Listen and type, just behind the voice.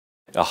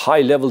A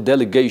high-level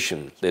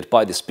delegation led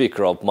by the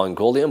Speaker of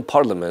Mongolian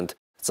Parliament,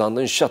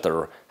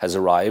 Zandanshatar, has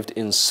arrived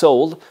in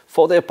Seoul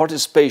for their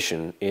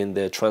participation in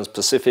the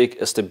Trans-Pacific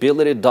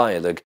Stability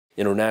Dialogue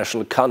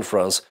International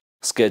Conference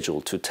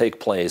scheduled to take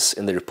place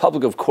in the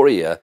Republic of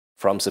Korea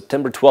from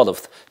September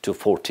 12th to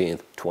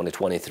 14th,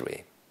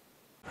 2023.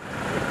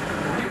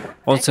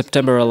 On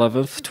September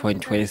 11,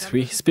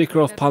 2023, Speaker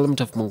of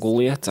Parliament of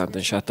Mongolia,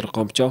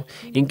 Zandanshatar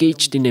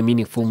engaged in a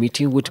meaningful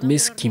meeting with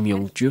Ms. Kim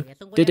Yong-ju,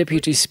 the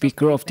Deputy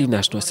Speaker of the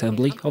National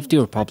Assembly of the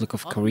Republic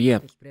of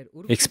Korea.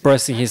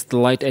 Expressing his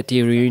delight at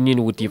the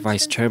reunion with the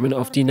Vice Chairman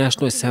of the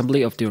National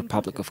Assembly of the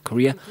Republic of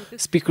Korea,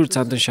 Speaker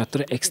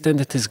Zandanshatar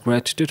extended his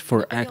gratitude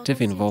for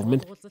active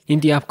involvement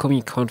in the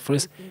upcoming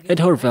conference and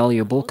her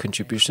valuable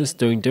contributions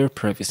during their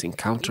previous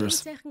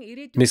encounters.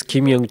 Ms.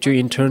 Kim Yong-ju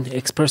in turn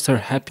expressed her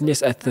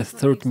happiness at the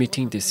third meeting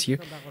this year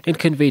and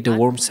conveyed the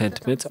warm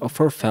sentiments of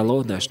her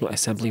fellow National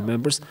Assembly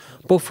members,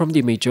 both from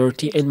the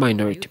majority and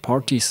minority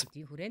parties.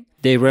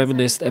 They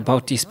reminisced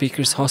about the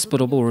Speaker's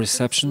hospitable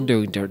reception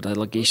during their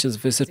delegation's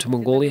visit to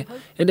Mongolia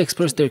and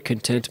expressed their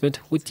contentment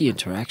with the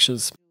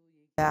interactions.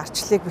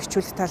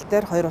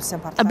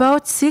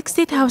 About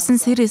 60,000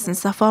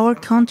 citizens of our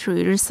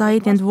country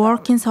reside and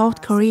work in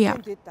South Korea.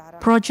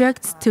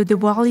 Projects to the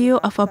value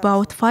of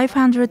about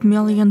 500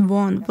 million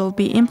won will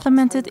be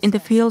implemented in the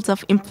fields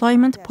of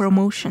employment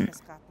promotion.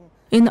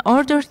 In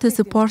order to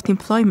support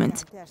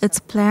employment, it's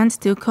planned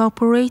to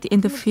cooperate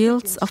in the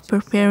fields of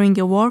preparing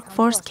a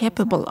workforce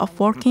capable of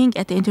working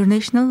at the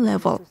international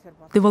level,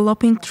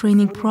 developing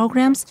training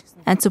programs,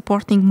 and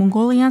supporting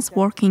Mongolians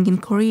working in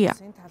Korea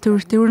to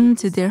return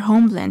to their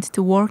homeland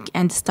to work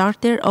and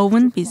start their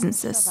own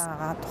businesses.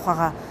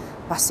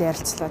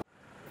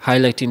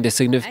 Highlighting the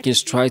significant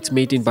strides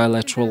made in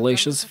bilateral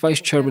relations,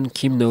 Vice Chairman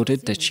Kim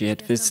noted that she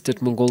had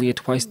visited Mongolia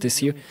twice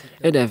this year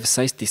and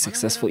emphasized the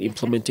successful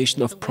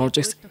implementation of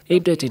projects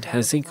aimed at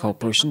enhancing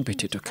cooperation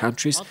between the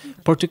countries,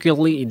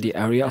 particularly in the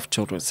area of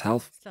children's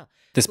health.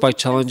 Despite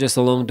challenges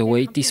along the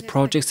way, these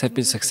projects have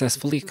been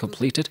successfully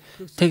completed,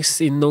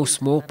 thanks in no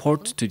small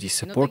part to the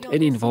support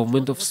and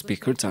involvement of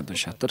Speaker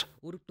Zandanshatar.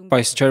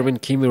 Vice Chairman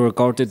Kim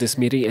regarded this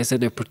meeting as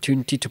an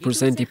opportunity to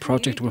present the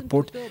project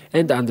report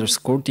and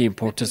underscored the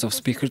importance of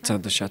Speaker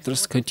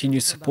Zandanshatar's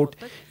continued support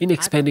in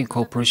expanding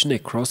cooperation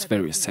across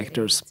various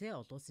sectors.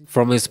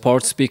 From his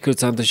part, Speaker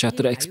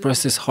Zandanshatar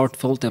expressed his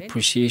heartfelt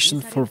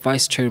appreciation for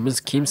Vice Chairman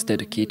Kim's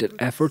dedicated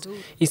effort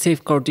in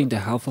safeguarding the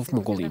health of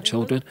Mongolian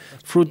children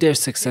through their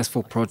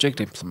successful project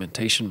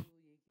implementation.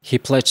 He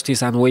pledged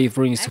his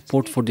unwavering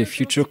support for the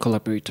future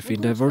collaborative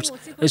endeavors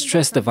and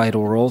stressed the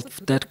vital role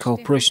that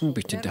cooperation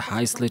between the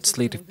highest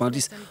legislative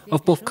bodies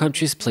of both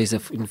countries plays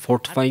in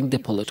fortifying the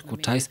political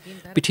ties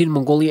between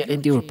Mongolia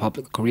and the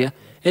Republic of Korea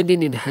and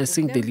in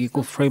enhancing the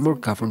legal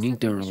framework governing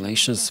their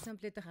relations.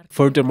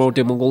 Furthermore,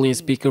 the Mongolian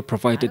speaker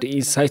provided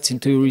insights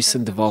into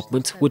recent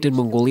developments within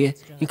Mongolia,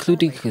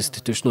 including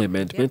constitutional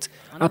amendments,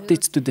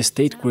 updates to the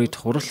state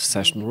great-oral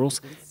session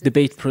rules,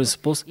 debate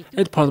principles,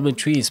 and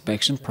parliamentary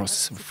inspection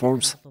process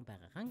reforms.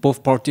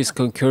 Both parties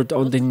concurred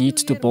on the need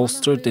to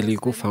bolster the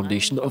legal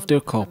foundation of their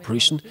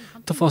cooperation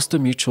to foster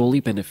mutually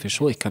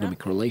beneficial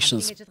economic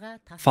relations.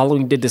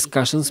 Following the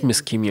discussions,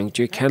 Ms. Kim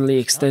Yong-ju kindly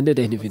extended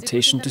an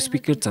invitation to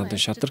Speaker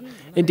Zandanshatar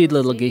and the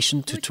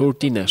delegation to tour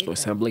the National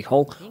Assembly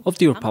Hall of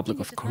the Republic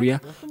of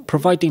Korea,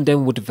 providing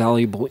them with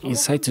valuable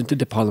insights into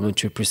the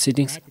parliamentary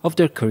proceedings of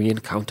their Korean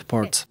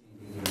counterparts.